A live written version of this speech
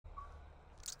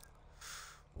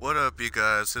What up, you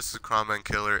guys? This is Cromman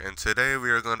Killer, and today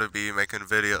we are going to be making a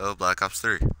video of Black Ops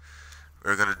 3.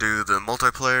 We're going to do the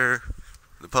multiplayer,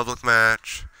 the public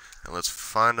match, and let's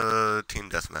find a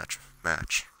team deathmatch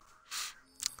match.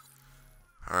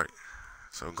 Alright,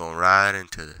 so we're going right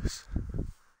into this.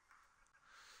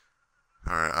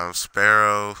 Alright, I'm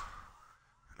Sparrow,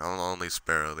 and I'm only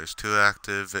Sparrow. There's two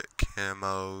active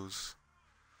camos,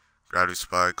 gravity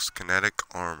spikes, kinetic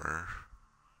armor.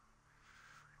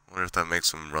 I wonder if that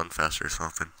makes him run faster or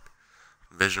something.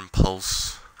 Vision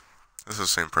pulse. This is the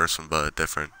same person, but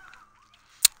different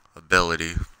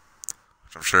ability,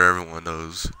 which I'm sure everyone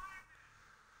knows.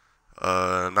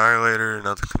 Annihilator,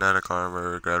 another kinetic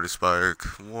armor, gravity spike,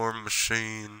 war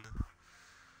machine.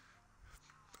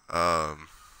 That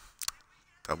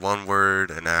one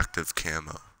word, and active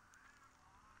camo.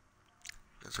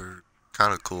 These are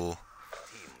kind of cool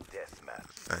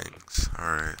things.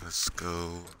 Alright, let's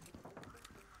go.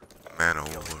 Man of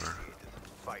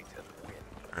War.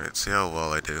 Alright, see how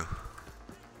well I do.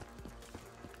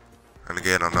 And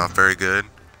again, I'm not very good,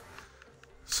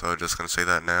 so just gonna say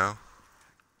that now.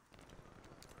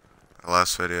 The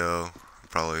last video, I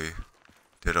probably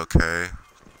did okay,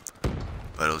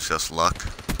 but it was just luck.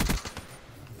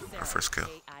 Our first kill.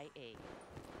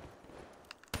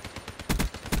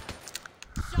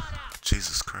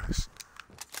 Jesus Christ.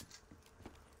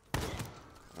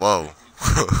 Whoa.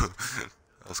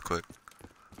 That was quick.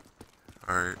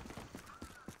 Alright.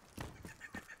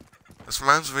 This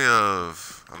reminds me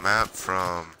of a map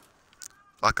from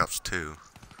Black Ops 2.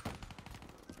 I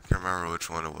can't remember which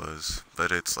one it was,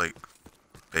 but it's like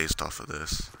based off of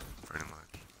this, pretty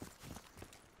much.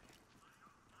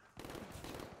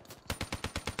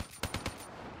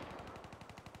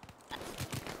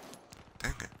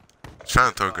 Dang it. I was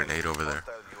trying to throw a grenade over there.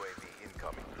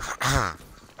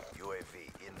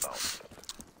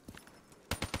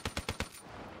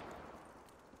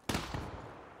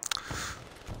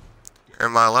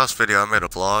 In my last video, I made a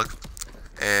vlog,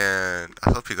 and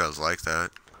I hope you guys like that.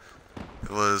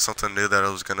 It was something new that I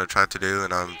was gonna try to do,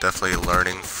 and I'm definitely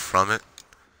learning from it.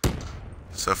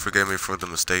 So forgive me for the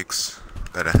mistakes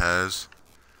that it has.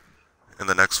 In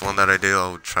the next one that I do,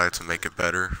 I'll try to make it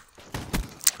better,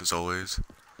 as always.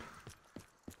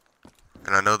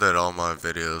 And I know that all my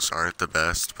videos aren't the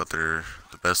best, but they're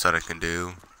the best that I can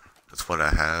do. That's what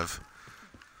I have,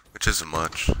 which isn't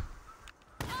much.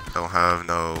 I don't have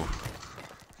no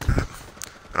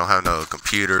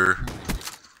computer.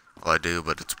 Well, I do,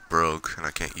 but it's broke and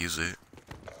I can't use it.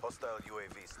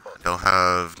 I don't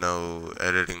have no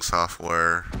editing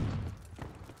software,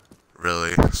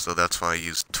 really, so that's why I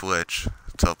use Twitch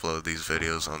to upload these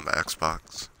videos on the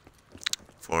Xbox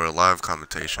for live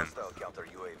commentation.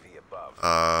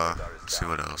 Let's see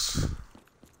what else.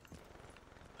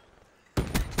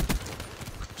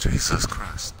 Jesus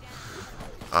Christ.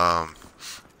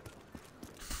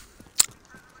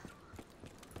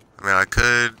 I mean, I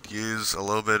could use a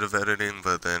little bit of editing,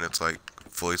 but then it's like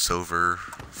voiceover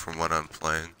from what I'm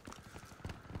playing.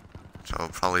 So I'll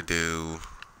probably do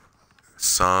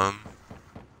some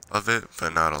of it,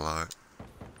 but not a lot.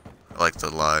 I like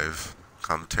the live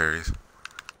commentaries.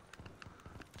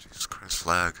 Jesus Christ,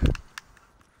 lag.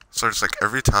 So it's like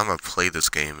every time I play this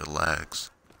game, it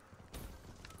lags.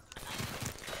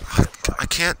 I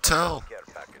can't tell.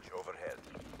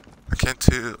 I can't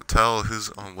tell who's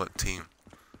on what team.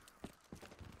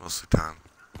 Most of the time.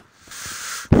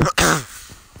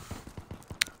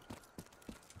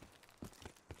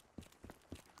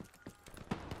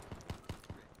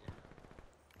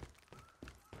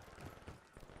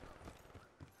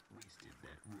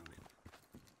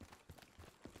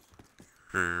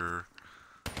 Here.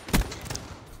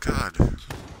 God.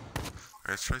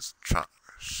 Alright, let's try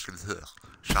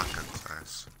shotgun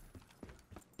class.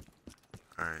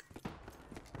 Alright.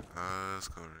 Let's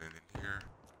go in here.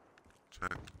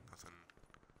 Check. Nothing.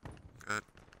 Good.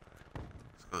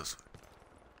 Let's go this way.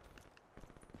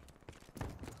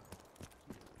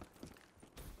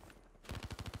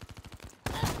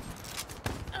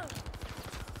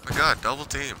 Oh my god, double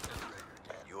team.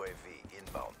 UAV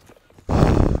inbound.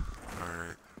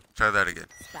 Alright. Try that again.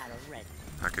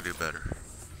 I could do better.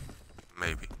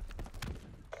 Maybe.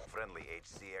 Friendly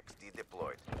HCXD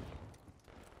deployed.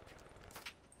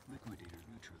 Liquidator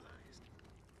neutralized.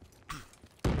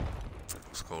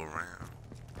 Let's go around.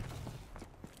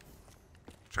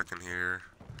 Check in here.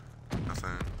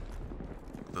 Nothing.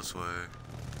 This way.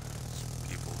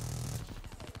 People.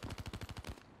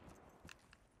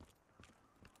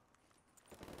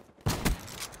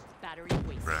 Battery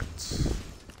waste. Rats.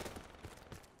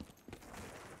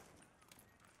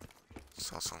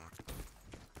 Saw someone.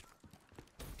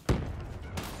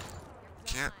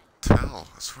 can't tell,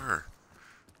 I swear.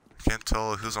 I can't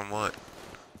tell who's on what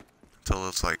until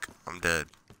it's like I'm dead,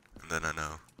 and then I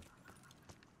know.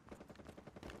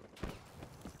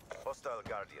 Hostile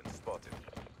Guardian spotted.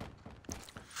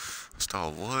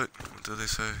 Style what? What did they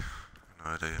say?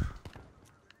 No idea.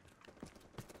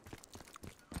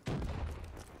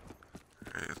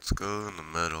 Alright, let's go in the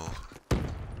middle.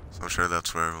 So I'm sure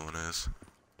that's where everyone is.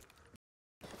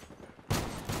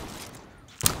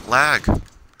 Lag!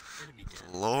 Enemy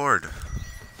down. Lord!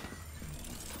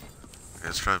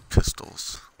 Let's try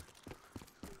pistols.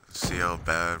 See how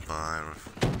bad my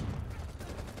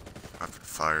rapid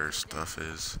fire stuff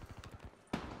is.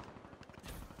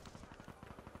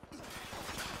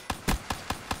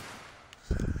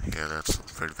 Yeah, that's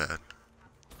pretty bad.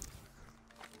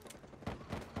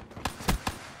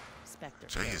 Spectre.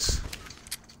 Jeez.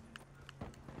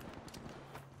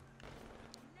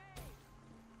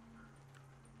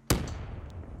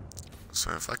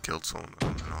 So if I killed someone, that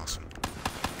would have been awesome.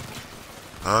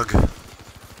 Hug.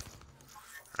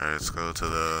 Alright, let's go to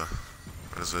the,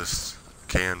 what is this?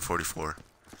 KN-44.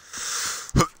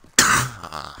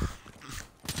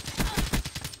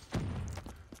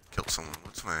 Killed someone.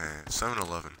 What's my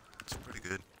 7-11? That's pretty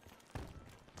good.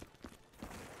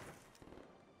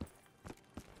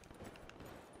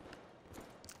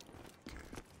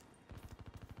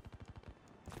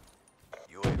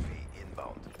 UAV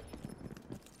inbound.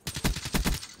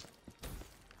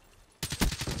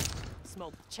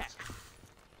 Smoke check.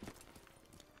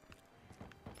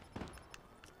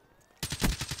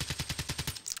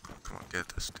 Come on, get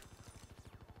this.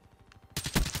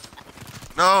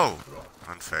 No!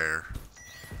 Unfair.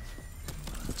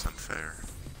 It's unfair.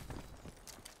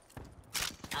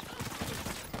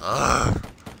 Ugh!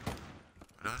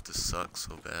 Why do I have to suck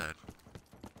so bad?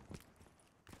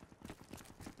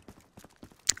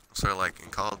 So like in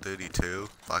Call of Duty 2,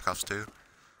 Black Ops 2,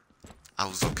 I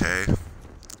was okay.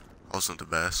 I wasn't the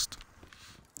best.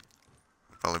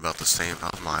 Probably about the same. Oh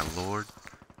my lord.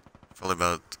 Probably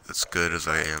about as good as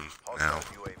I am now.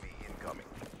 Hostile UAV incoming.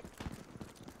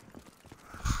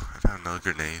 I don't know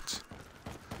grenades.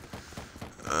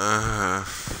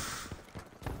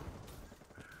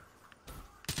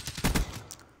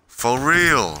 For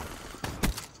real.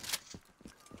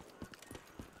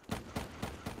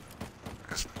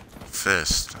 There's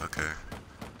fist. Okay.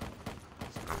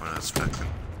 That's not what I was expecting.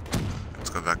 Let's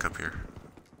go back up here.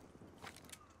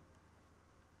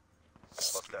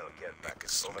 Hostile care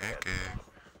package overhead. Snacky.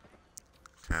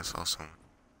 Okay, I saw someone.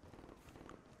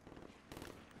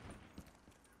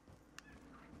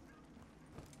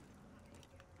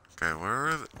 Okay,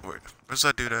 where's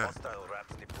that dude at? Hostile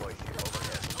rats deploy ship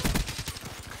overhead.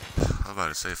 I was about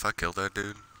to say, if I killed that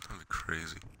dude, that'd be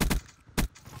crazy.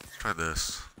 Let's try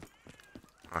this.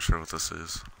 Not sure what this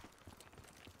is.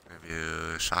 Maybe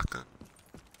a shotgun?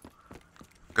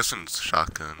 I'm guessing it's a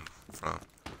shotgun from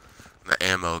the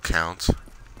ammo count.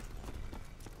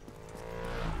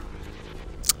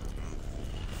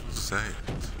 What's that?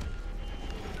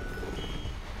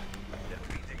 They're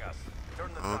treating us.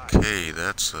 Turn the tide. Okay,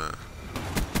 that's oh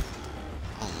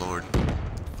lord.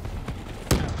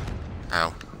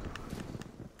 Ow.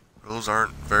 Those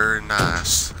aren't very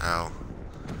nice. Ow.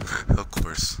 Of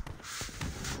course.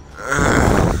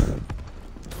 Can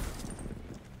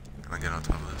I get on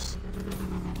top of this?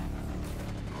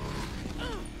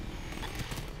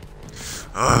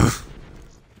 Ugh.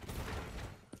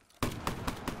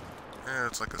 Yeah,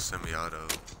 it's like a semi-auto.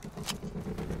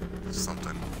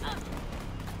 Something.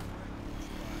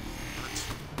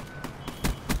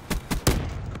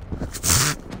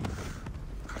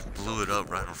 Blew it up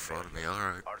right in front of me.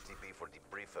 Alright. RTB for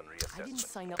debrief and I didn't reassessment.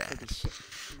 sign up for this shit.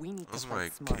 We need to What's my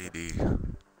fight smarter.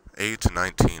 KD? 8 to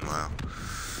 19, wow.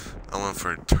 I went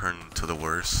for a turn to the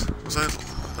worst. Was I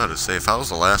about to say, if I was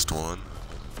the last one,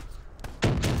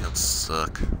 that'd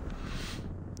suck.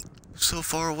 So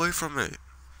far away from it.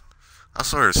 I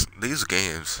swear, these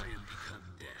games, I am become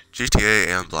dead. GTA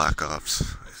and Black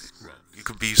Ops, Run. you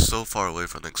could be so far away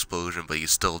from the explosion, but you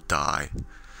still die.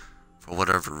 For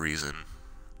whatever reason.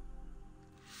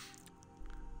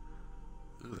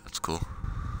 Ooh, that's cool.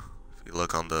 If you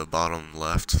look on the bottom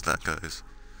left, that guy's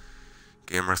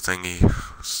gamer thingy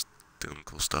was doing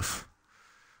cool stuff.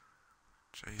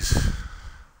 Jeez.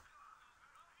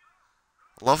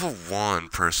 Level 1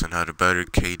 person had a better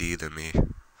KD than me.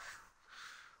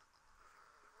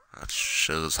 That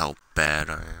shows how bad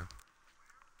I am.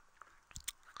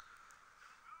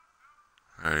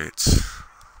 Alright.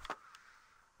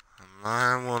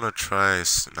 I want to try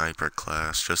sniper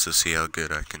class just to see how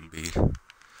good I can be.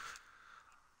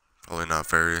 Probably not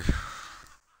very,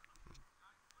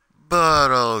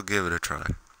 but I'll give it a try.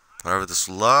 Whenever this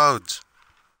loads.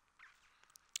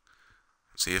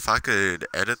 See, if I could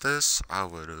edit this, I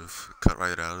would have cut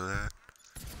right out of that.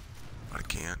 But I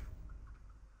can't.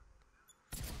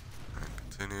 And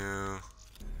continue.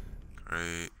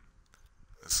 Great.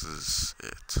 This is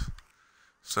it.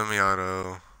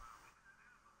 Semi-auto.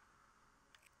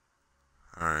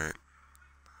 Alright.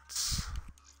 Let's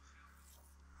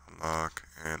unlock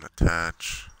and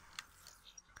attach.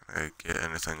 Can I get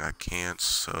anything I can't?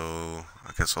 So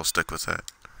I guess I'll stick with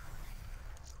that.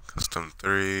 Custom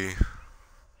 3.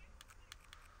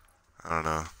 I don't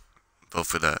know. Vote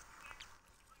for that.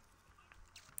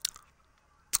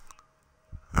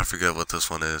 I forget what this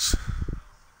one is.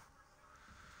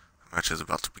 Match is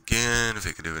about to begin. If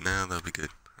you could do it now, that'd be good.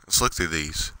 Let's look through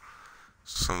these.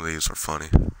 Some of these are funny.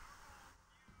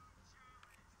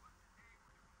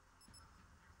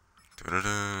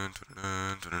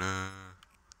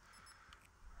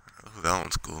 Oh, that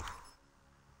one's cool.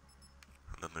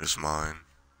 And then there's mine.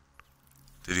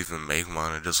 Didn't even make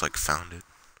mine, I just like found it.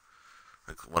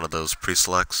 Like one of those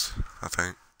pre-selects, I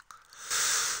think.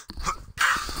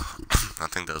 I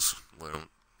think that's what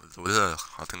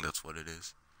it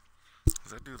is.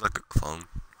 Does that do like a clone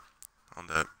on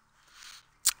that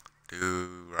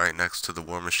dude right next to the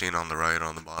war machine on the right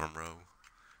on the bottom row?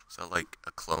 Is that like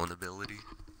a clone ability?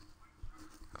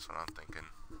 That's what I'm thinking.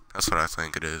 That's what I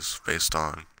think it is based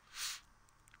on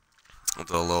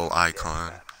the little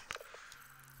icon.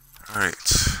 Alright.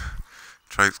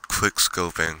 Try quick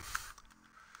scoping.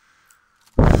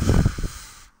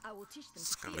 I will teach them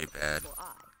It's to gonna fear be bad. before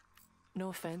I. No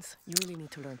offense, you really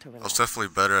need to learn to I relax. was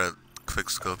definitely better at quick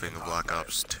scoping of Black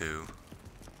Ops 2.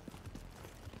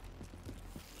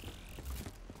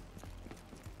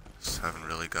 Just haven't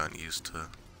really gotten used to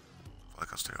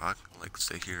Black Ops 2. I can like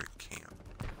stay here at camp.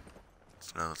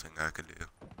 That's another thing I could do.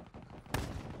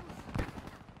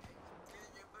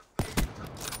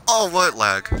 Oh, what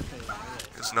lag?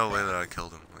 There's no way that I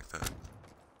killed him like that.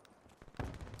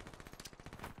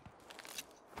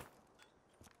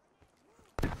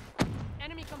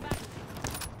 Enemy combat.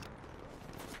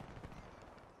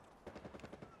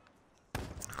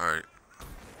 Alright.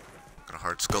 Got a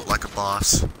hard scope like a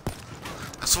boss.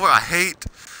 I swear I hate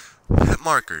hit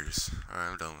markers.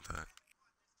 Alright, I'm done with that.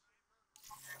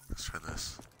 Let's try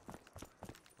this.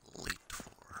 Elite 4,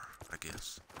 I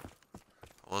guess.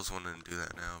 I was wanting to do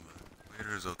that now, but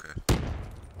later is okay.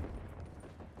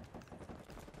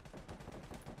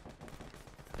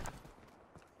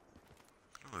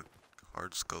 Look,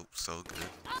 hard scope, so good.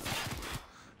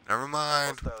 Never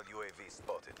mind. Hostile UAV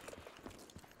spotted.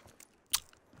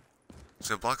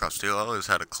 So in Black Ops 2, I always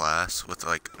had a class with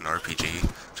like an RPG,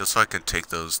 just so I could take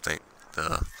those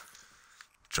the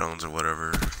drones or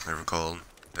whatever they were called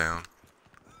down.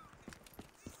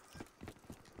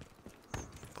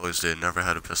 Always did. Never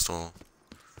had a pistol.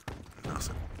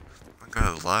 Nothing. I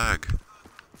got a lag.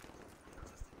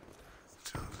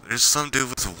 There's some dude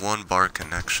with a 1 bar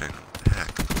connection. What the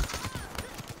heck?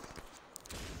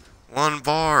 1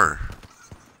 bar.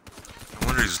 No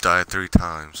wonder he's died 3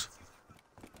 times.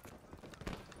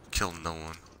 Killed no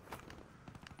one.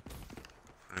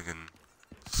 Friggin'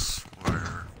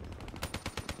 swear.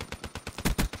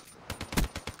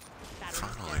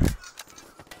 Finally.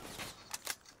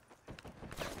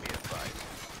 Be advised.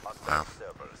 Hostile Wow.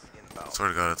 servers inbound. Swear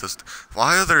to God, this.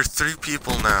 Why are there 3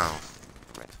 people now?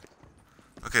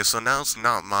 Okay, so now it's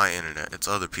not my internet; it's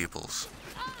other people's.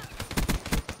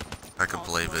 I can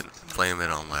blame it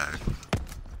on lag.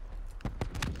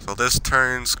 So this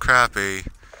turns crappy.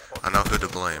 I know who to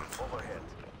blame. Overhead.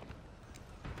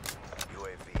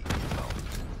 UAV inbound.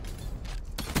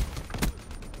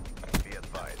 Be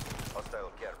advised.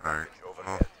 Hostile care Alright. package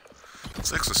Well, overhead.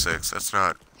 6 to 6. That's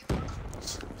not.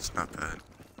 It's not bad.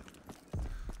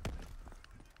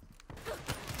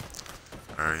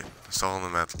 Alright. Saw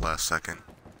them at the last second.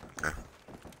 Okay.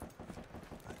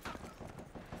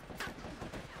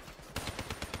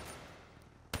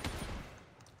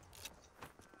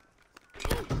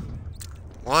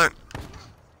 What?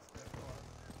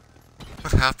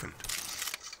 What happened?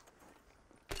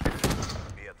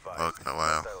 Be advised. Okay,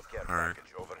 wow. Hostile care Alright.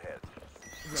 package overhead.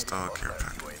 Stall care Hostile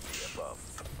package. UAV above.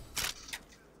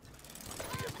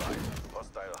 Be advised.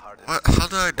 Hostile hardened. What? How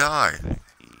did I die?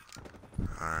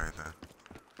 Alright then.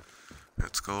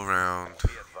 Let's go around.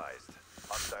 Be advised.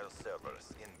 Hostile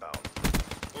servers inbound.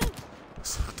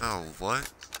 What the hell?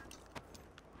 What?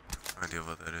 No idea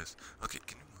what that is. Okay,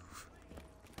 can you move?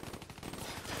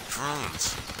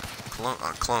 Drones.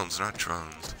 Clones, not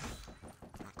drones.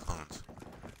 Not clones.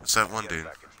 It's that one Care dude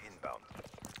package inbound.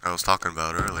 I was talking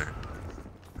about earlier.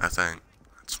 I think.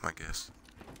 That's my guess.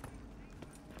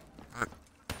 What?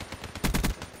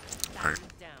 Alright.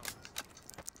 Down.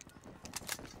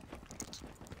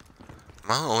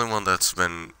 Am I the only one that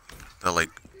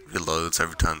like reloads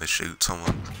every time they shoot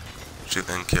someone? Shoot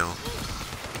then kill.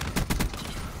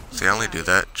 See, I only do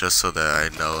that just so that I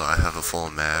know I have a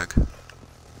full mag.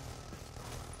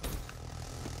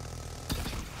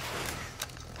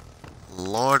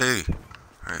 Lordy!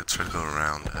 Alright, let's try to go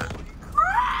around that.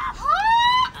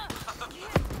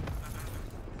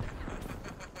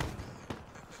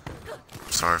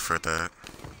 Sorry for that.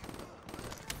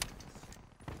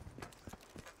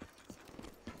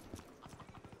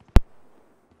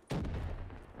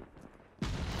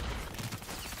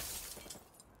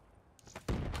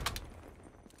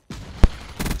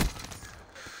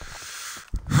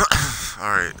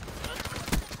 Alright.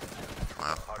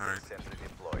 Wow, alright. Sentry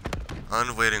deployed.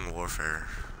 Unwaiting warfare.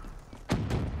 Okay.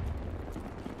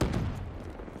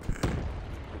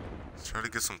 Let's try to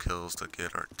get some kills to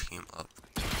get our team up.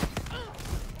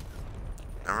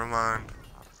 Never mind.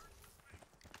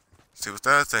 See, with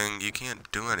that thing, you can't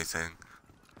do anything.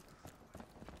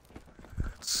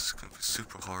 It's gonna be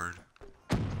super hard.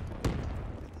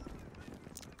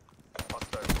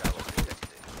 Hostile tower detected.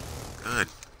 Good.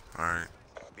 Alright.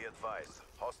 Be advised.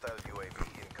 Hostile UAV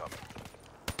incoming.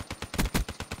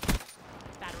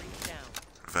 Batteries down.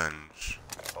 Revenge.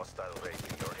 Hostile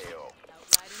raising your AO.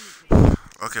 Outrider nuclear.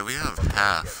 Okay, we have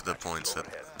half the points that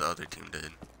the other team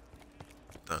did.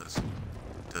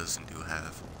 Doesn't do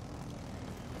half.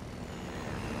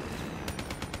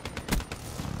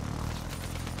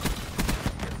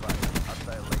 Be advised.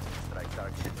 Hostile lightning strike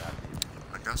target is active.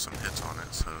 I got some hits on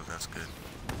it, so that's good.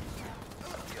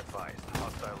 Be advised.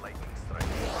 Hostile lightning strike.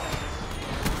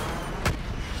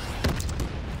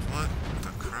 What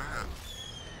the crap?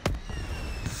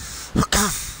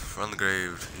 Run the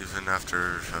grave, even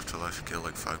after afterlife you kill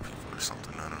like 5 people or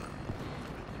something, I don't know.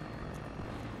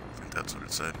 I think that's what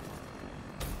it said.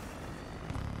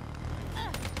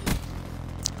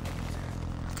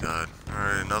 God.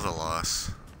 Alright, another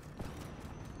loss.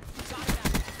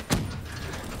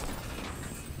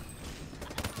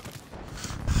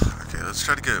 Okay, let's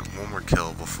try to get one more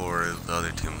kill before the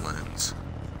other team wins.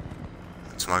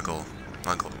 It's my goal.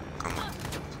 My goal. Come on.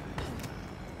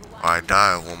 I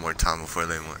die one more time before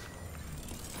they win.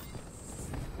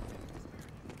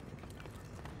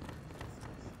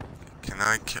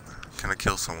 Can I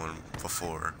kill someone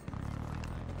before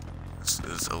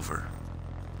it's over?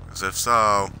 Because if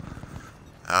so,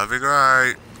 that'd be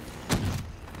great.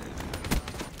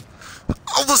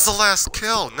 Oh, was the last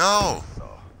kill? No.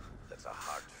 So, that's a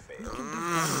hard fail.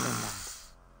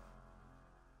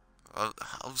 I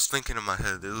was thinking in my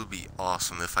head, it would be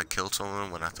awesome if I killed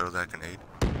someone when I throw that grenade.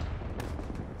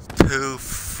 It's too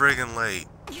friggin' late.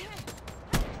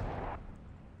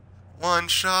 One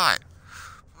shot.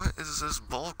 What is this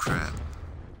bull crap?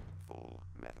 Full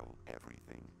metal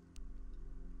everything.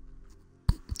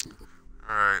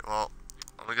 Alright, well,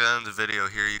 I'm gonna end the video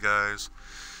here, you guys.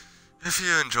 If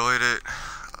you enjoyed it,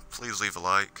 please leave a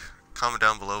like. Comment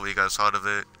down below what you guys thought of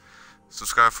it.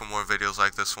 Subscribe for more videos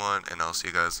like this one, and I'll see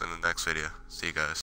you guys in the next video. See you guys.